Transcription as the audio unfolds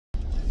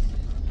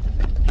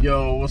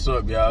Yo, what's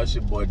up, y'all? It's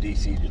your boy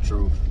DC The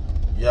Truth.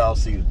 Y'all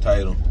see the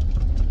title.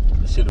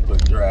 I should have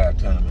put drive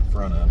time in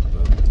front of it,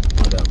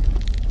 but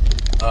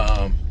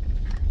whatever.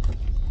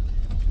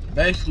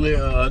 Basically,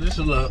 this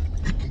is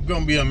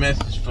gonna be a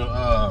message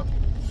for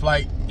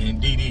Flight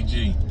and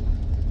DDG.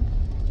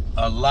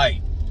 A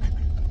light.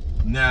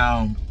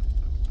 Now,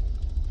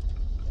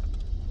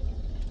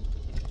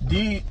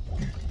 these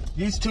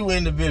two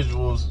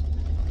individuals,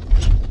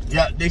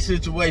 yeah, their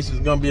situation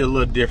is gonna be a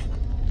little different.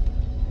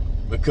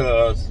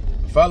 Because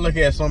if I look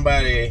at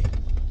somebody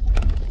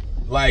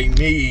like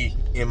me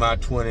in my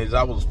 20s,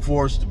 I was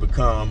forced to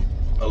become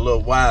a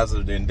little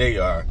wiser than they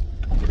are.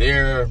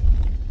 They're,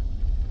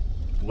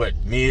 what,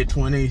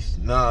 mid-20s?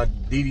 Nah,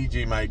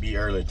 DDG might be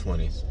early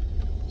 20s.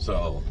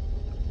 So,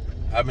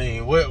 I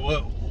mean, wherever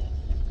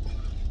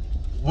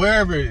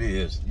it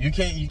is, you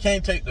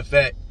can't take the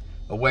fact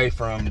away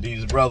from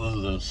these brothers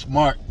that are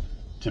smart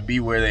to be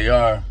where they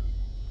are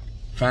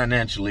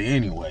financially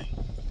anyway.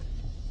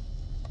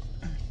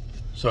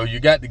 So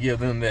you got to give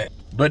them that.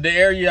 But the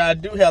area I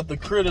do have to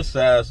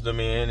criticize them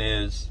in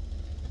is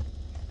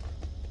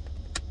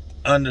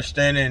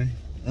understanding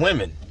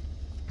women.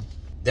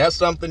 That's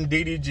something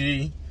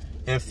DDG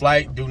and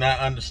Flight do not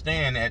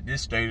understand at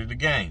this stage of the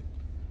game.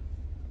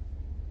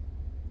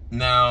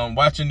 Now,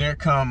 watching their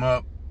come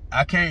up,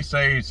 I can't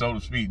say, so to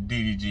speak,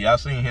 DDG. I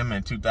seen him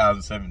in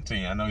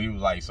 2017. I know he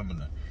was like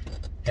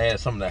had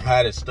some of the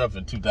hottest stuff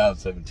in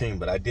 2017,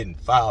 but I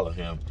didn't follow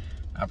him.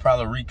 I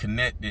probably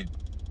reconnected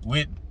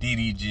with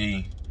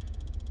DDG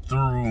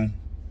through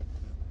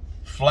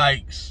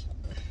Flight's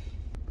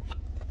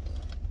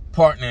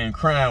partner in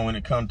crime when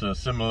it comes to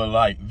similar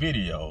like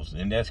videos,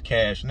 and that's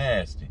Cash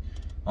Nasty.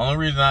 Only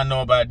reason I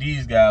know about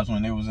these guys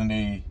when they was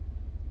in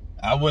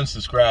I wouldn't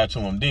subscribe to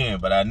them then,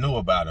 but I knew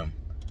about them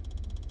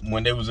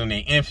when they was in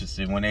their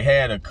infancy, when they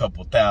had a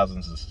couple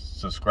thousand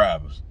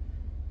subscribers.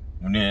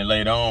 And then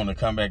later on to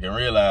come back and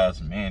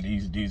realize, man,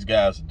 these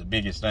guys are the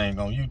biggest thing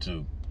on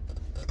YouTube.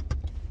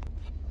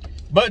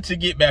 But to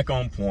get back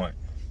on point,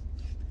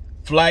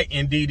 Flight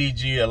and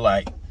DDG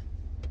alike,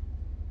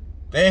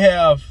 they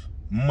have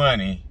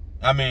money.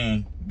 I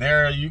mean,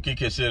 you can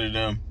consider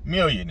them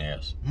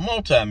millionaires,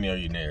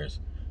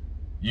 multi-millionaires.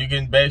 You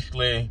can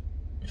basically,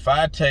 if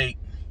I take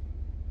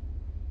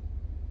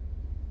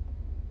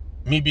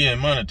me being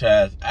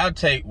monetized, I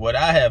take what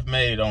I have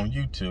made on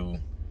YouTube,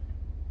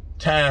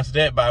 times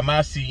that by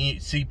my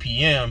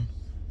CPM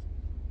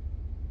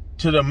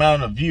to the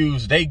amount of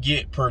views they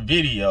get per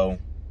video.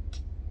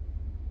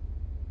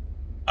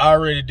 I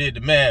already did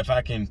the math.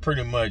 I can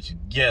pretty much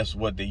guess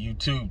what the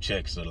YouTube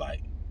checks are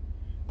like.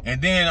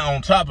 And then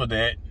on top of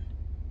that,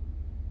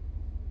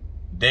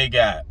 they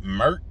got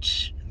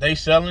merch they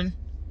selling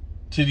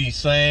to the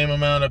same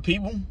amount of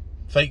people,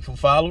 faithful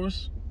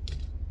followers.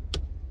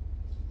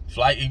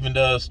 Flight even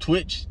does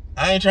Twitch.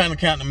 I ain't trying to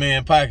count the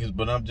man's pockets,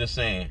 but I'm just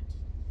saying,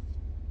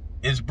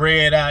 it's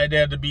bread out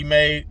there to be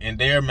made, and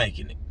they're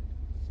making it.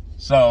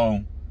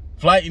 So,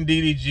 Flight and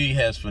DDG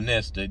has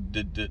finessed the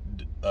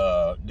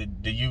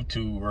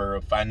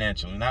YouTuber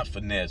financially. Not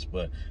finesse,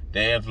 but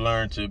they have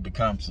learned to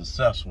become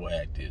successful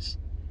at this.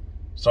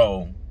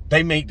 So,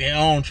 they make their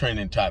own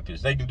trending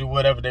topics. They can do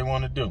whatever they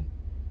want to do.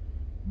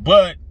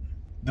 But,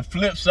 the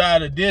flip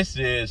side of this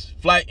is,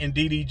 Flight and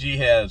DDG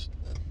has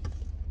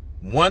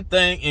one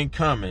thing in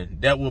common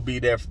that will be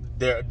their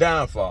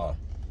downfall.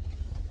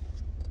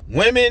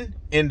 Women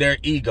and their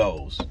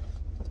egos.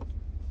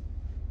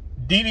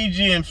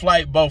 DDG and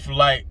Flight both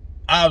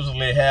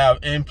obviously have,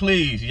 and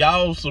please,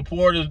 y'all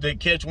supporters that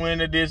catch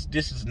wind of this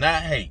is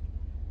not hate.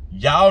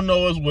 Y'all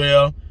know as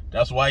well,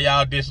 that's why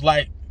y'all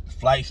dislike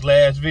Flight's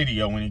last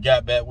video when he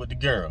got back with the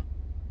girl.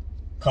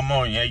 Come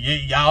on,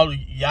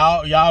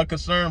 y'all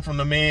concerned from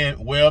the man's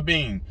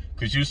well-being,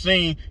 because you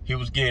seen he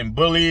was getting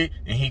bullied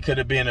and he could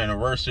have been in a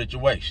worse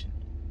situation.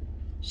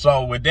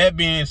 So with that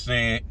being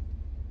said,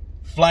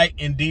 Flight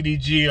and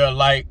DDG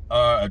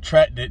are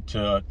attracted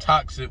to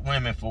toxic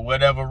women for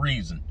whatever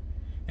reason.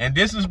 And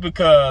this is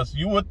because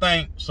you would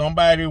think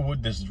somebody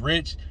with this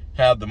rich,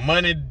 have the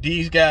money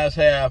these guys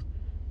have,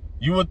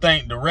 you would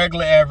think the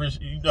regular average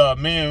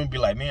man would be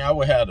like, man, I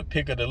would have the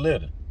pick of the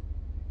litter.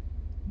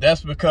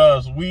 That's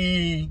because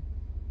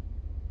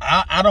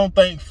I don't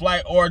think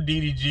Flight or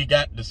DDG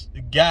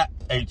got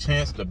a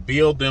chance to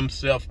build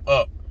themselves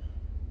up,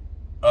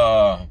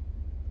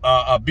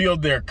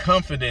 build their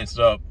confidence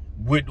up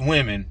with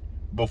women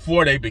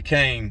before they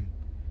became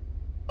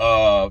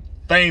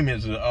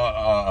famous,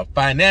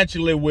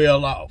 financially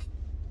well off.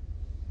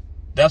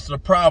 That's the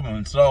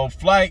problem. So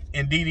Flight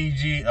and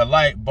DDG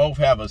alike both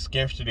have a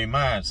scarcity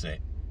mindset.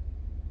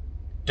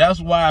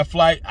 That's why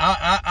Flight,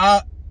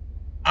 I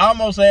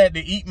almost had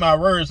to eat my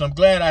words. I'm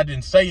glad I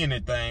didn't say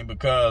anything,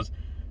 because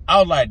I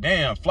was like,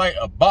 damn, Flight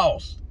a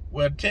boss.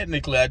 Well,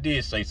 technically I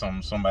did say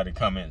something, somebody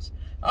comments.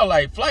 I was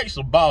like, Flight's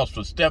a boss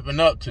for stepping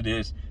up to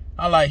this.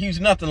 I like, he's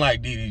nothing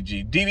like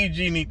DDG.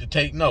 DDG need to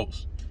take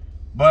notes.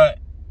 But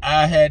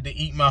I had to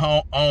eat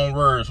my own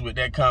words with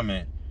that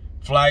comment.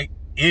 Flight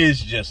is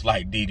just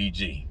like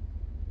DDG.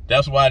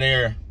 That's why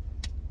they're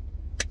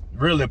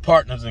really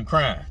partners in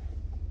crime.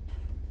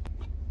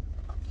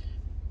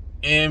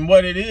 And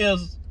what it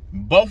is,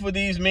 both of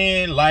these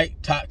men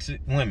like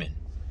toxic women.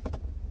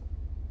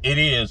 It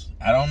is.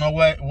 I don't know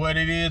what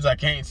it is. I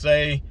can't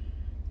say.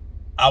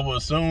 I would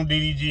assume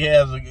DDG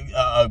has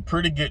a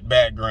pretty good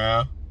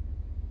background.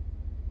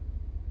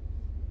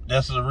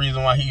 That's the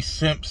reason why he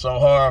simped so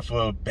hard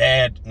for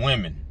bad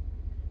women.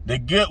 The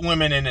good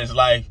women in his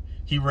life,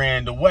 he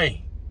ran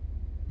away.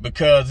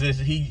 Because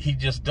he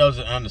just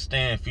doesn't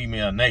understand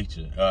female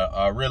nature.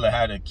 Or really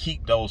how to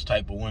keep those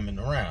type of women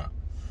around.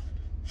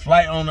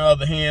 Flight, on the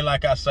other hand,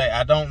 like I say,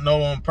 I don't know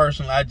them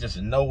personally. I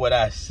just know what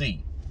I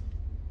see.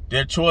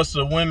 Their choice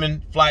of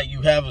women, Flight,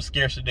 you have a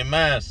scarcity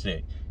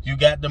mindset. You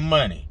got the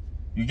money.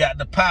 You got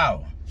the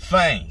power,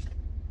 fame.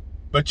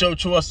 But your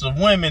choice of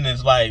women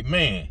is like,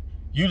 man,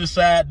 you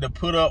decide to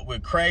put up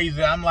with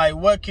crazy. I'm like,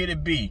 what could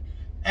it be?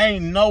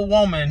 Ain't no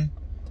woman,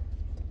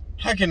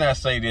 how can I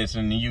say this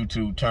in the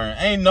YouTube term?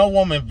 Ain't no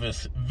woman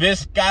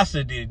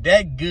viscosity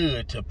that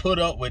good to put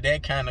up with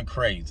that kind of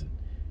crazy.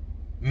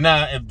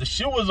 Now, if the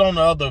shoe was on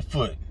the other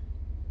foot,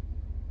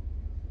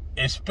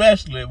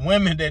 especially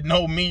women that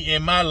know me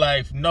in my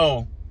life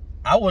know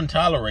I wouldn't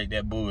tolerate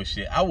that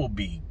bullshit. I would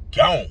be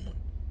gone.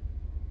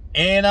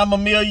 And I'm a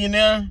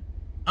millionaire.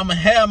 I'm going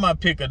to have my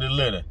pick of the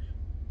litter.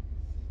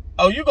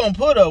 Oh, you going to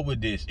put up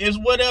with this. It's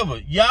whatever.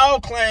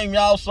 Y'all claim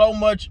y'all so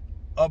much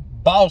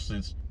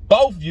bosses.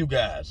 Both you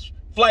guys.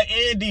 Flight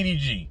and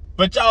DDG.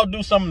 But y'all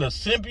do some of the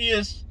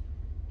simplest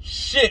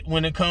shit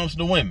when it comes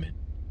to women.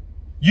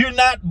 You're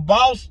not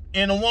boss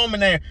in a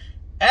woman there.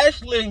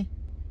 Actually,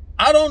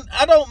 I don't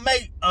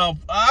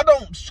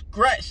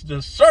scratch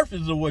the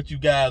surface of what you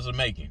guys are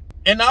making.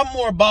 And I'm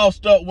more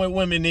bossed up with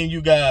women than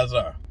you guys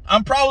are.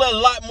 I'm probably a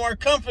lot more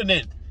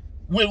confident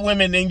with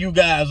women than you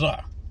guys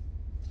are.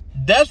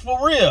 That's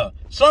for real.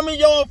 Some of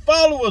your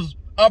followers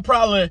are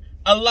probably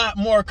a lot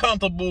more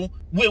comfortable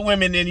with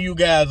women than you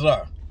guys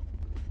are.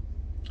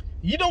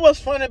 You know what's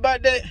funny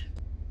about that?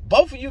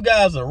 Both of you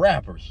guys are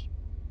rappers.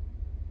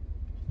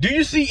 Do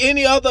you see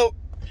any other...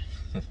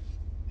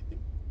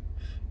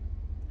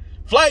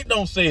 Flight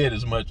don't say it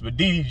as much, but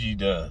DDG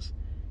does.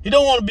 He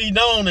don't want to be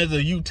known as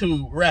a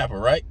YouTube rapper,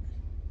 right?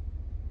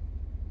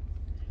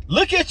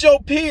 Look at your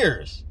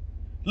peers.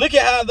 Look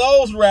at how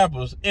those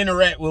rappers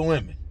interact with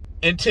women.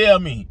 And tell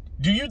me,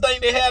 do you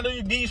think they have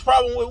these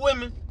problems with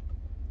women?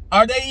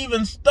 Are they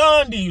even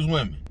stun these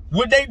women?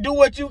 Would they do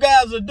what you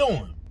guys are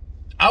doing?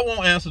 I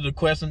won't answer the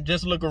question.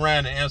 Just look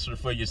around and answer it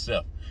for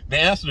yourself. The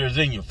answer is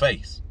in your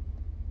face.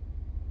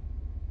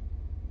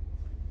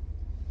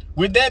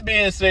 With that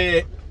being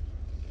said,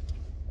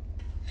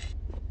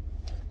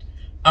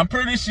 I'm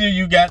pretty sure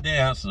you got the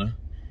answer.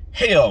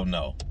 Hell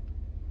no.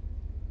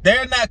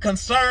 They're not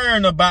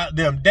concerned about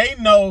them. They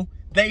know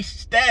their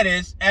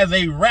status as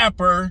a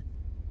rapper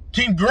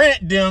can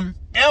grant them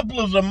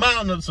ample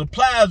amount of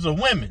supplies of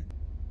women.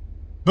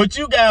 But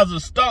you guys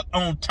are stuck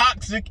on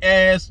toxic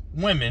ass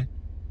women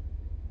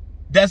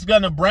that's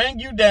gonna bring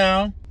you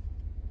down,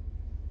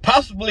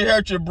 possibly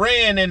hurt your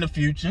brand in the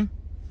future.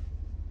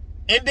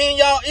 And then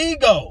y'all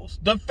egos.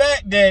 The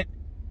fact that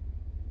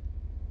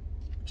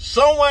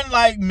someone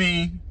like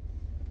me,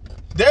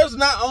 there's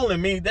not only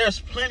me,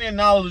 there's plenty of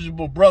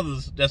knowledgeable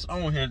brothers that's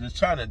on here that's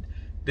trying to,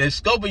 they're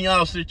scoping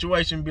y'all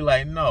situation and be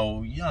like,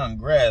 no, young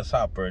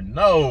grasshopper,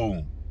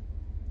 no.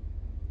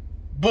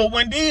 But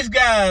when these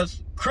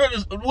guys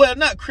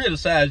not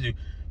criticize you,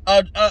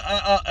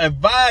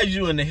 advise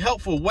you in a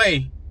helpful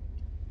way,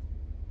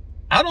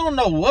 I don't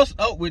know what's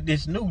up with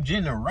this new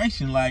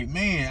generation. Like,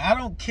 man, I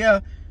don't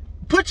care.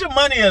 Put your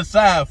money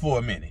aside for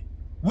a minute.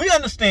 We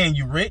understand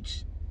you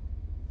rich,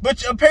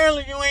 but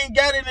apparently you ain't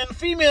got it in the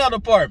female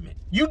department.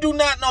 You do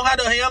not know how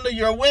to handle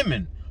your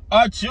women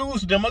or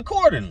choose them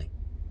accordingly.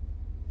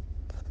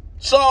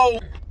 So,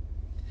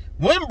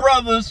 when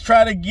brothers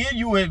try to give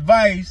you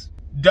advice,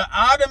 the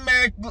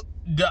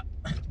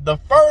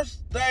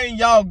first thing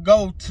y'all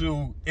go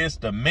to is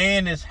the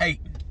man is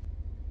hating.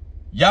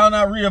 Y'all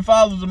not real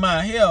followers of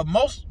mine. Hell,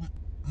 most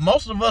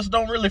of us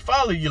don't really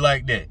follow you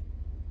like that.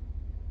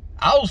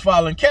 I was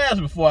following Cash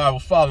before I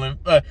was following.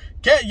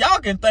 Y'all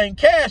can thank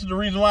Cash the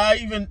reason why I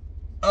even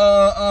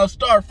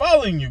start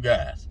following you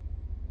guys.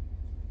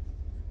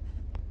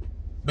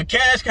 But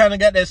Cash kind of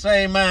got that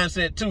same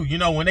mindset too. You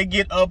know, when they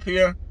get up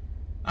here,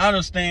 I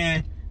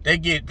understand they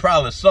get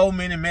probably so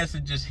many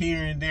messages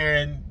here and there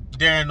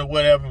and or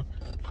whatever.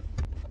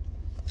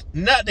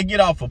 Not to get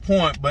off a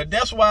point, but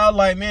that's why I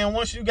like, man,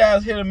 once you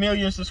guys hit 1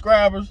 million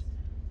subscribers,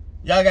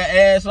 y'all got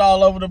ads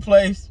all over the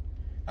place.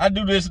 I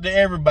do this to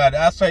everybody.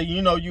 I say,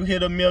 you know, you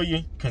hit 1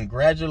 million,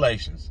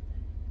 congratulations.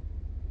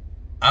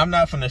 I'm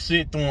not finna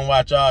sit through and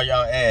watch all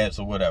y'all ads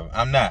or whatever.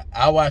 I'm not.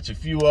 I watch a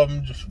few of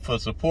them just for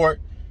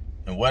support.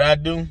 And what I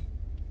do,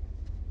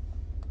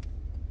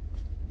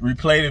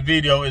 replay the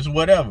video is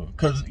whatever.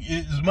 Because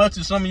as much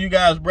as some of you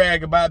guys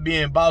brag about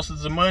being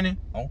bosses of money,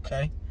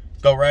 okay,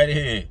 go right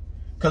ahead.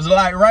 Because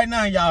like right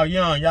now, y'all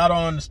young. Y'all don't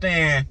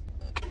understand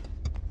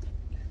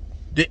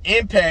the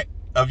impact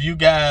of you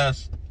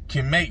guys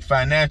can make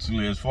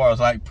financially as far as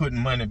like putting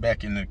money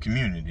back in the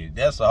community.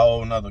 That's a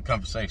whole nother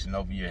conversation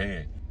over your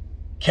head.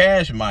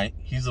 Cash might.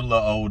 He's a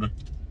little older.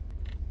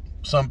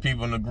 some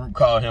people in the group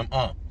call him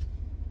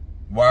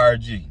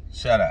YRG.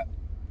 Shout out.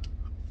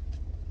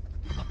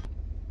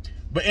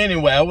 But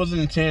anyway, I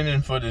wasn't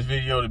intending for this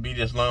video to be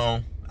this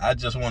long. I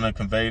just want to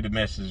convey the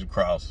message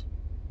across.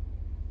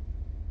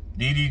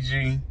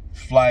 DDG,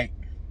 Flight,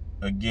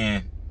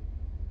 again,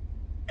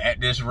 at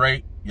this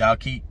rate, y'all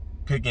keep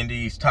picking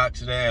these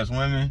toxic ass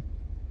women,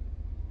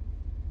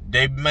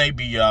 they may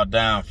be y'all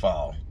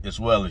downfall as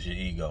well as your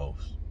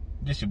egos.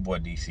 This your boy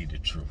DC the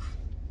Truth.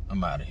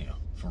 I'm out of here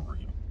for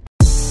real.